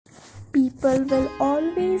People will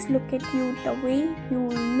always look at you the way you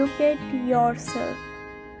look at yourself.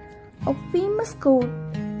 A famous quote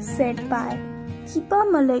said by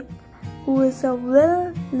Deepa Malik, who is a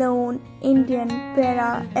well-known Indian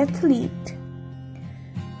para-athlete.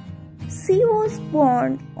 She was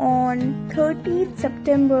born on 30th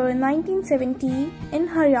September 1970 in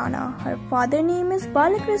Haryana. Her father's name is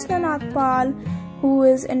Balakrishna Nagpal, who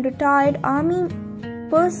is a retired army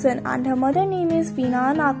person, and her mother name is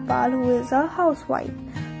Veena Nagpal, who is a housewife.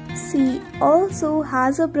 She also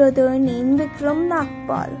has a brother named Vikram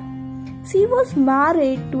Nagpal. She was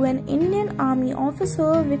married to an Indian Army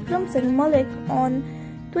officer, Vikram Singh Malik, on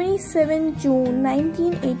 27 June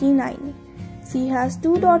 1989. She has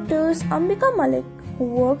two daughters, Ambika Malik, who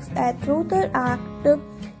works at Rotaract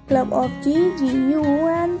Club of GGU,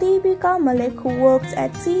 and Deepika Malik, who works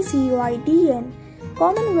at CCYDN,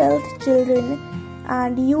 Commonwealth Children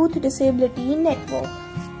and Youth Disability Network.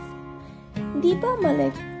 Deepa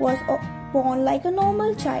Malik was born like a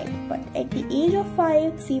normal child, but at the age of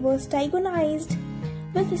 5, she was diagnosed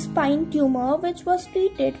with a spine tumor, which was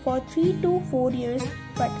treated for 3 to 4 years.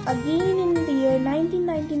 But again in the year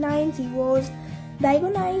 1999, she was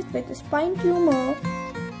diagnosed with a spine tumor,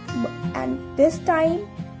 and this time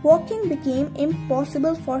walking became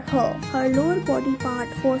impossible for her. Her lower body part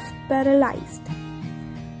was paralyzed.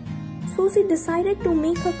 So she decided to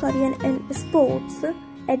make her career in sports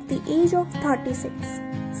at the age of 36.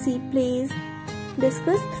 She plays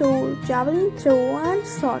discus throw, javelin throw and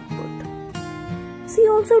shot put. She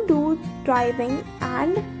also does driving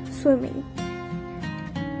and swimming.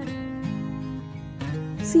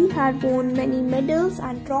 She had won many medals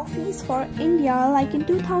and trophies for India, like in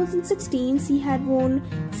 2016 she had won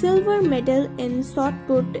silver medal in shot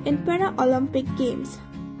put in Para-Olympic Games.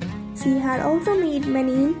 She had also made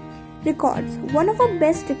many records. One of her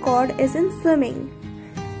best records is in swimming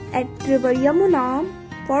at River Yamuna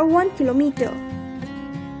for 1 kilometer.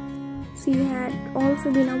 She had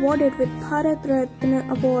also been awarded with Bharat Ratna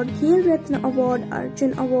Award, Khel Ratna Award,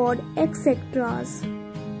 Arjun Award, etc.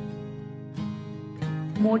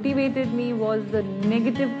 Motivated me was the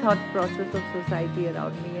negative thought process of society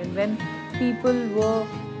around me, and when people were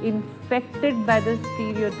infected by the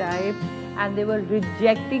stereotype and they were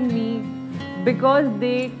rejecting me because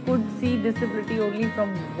they could see disability only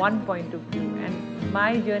from one point of view, and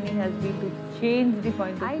my journey has been to change the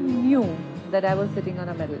point of view. I knew that I was sitting on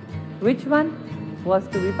a medal. Which one was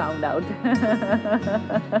to be found out?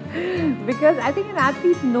 Because I think an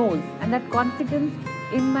athlete knows, and that confidence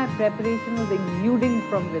in my preparation was exuding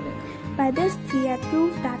from within. By this, she had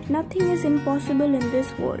proved that nothing is impossible in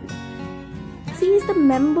this world. She is the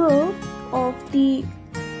member of the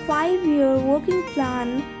 5-year working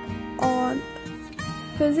plan on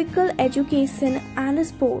physical education and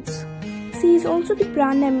sports. She is also the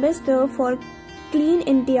brand ambassador for Clean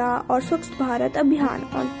India or Swachh Bharat Abhiyan.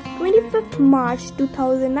 On 25th March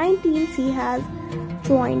 2019, she has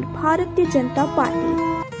joined Bharatiya Janata Party.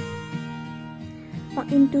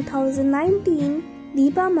 In 2019,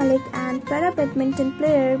 Deepa Malik and para-badminton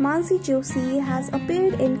player Mansi Joshi has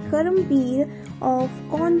appeared in Karamveer of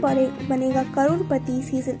Kaun Banega Crorepati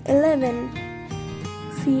season 11.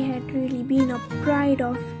 She had really been a pride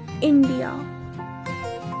of India.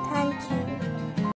 Thank you.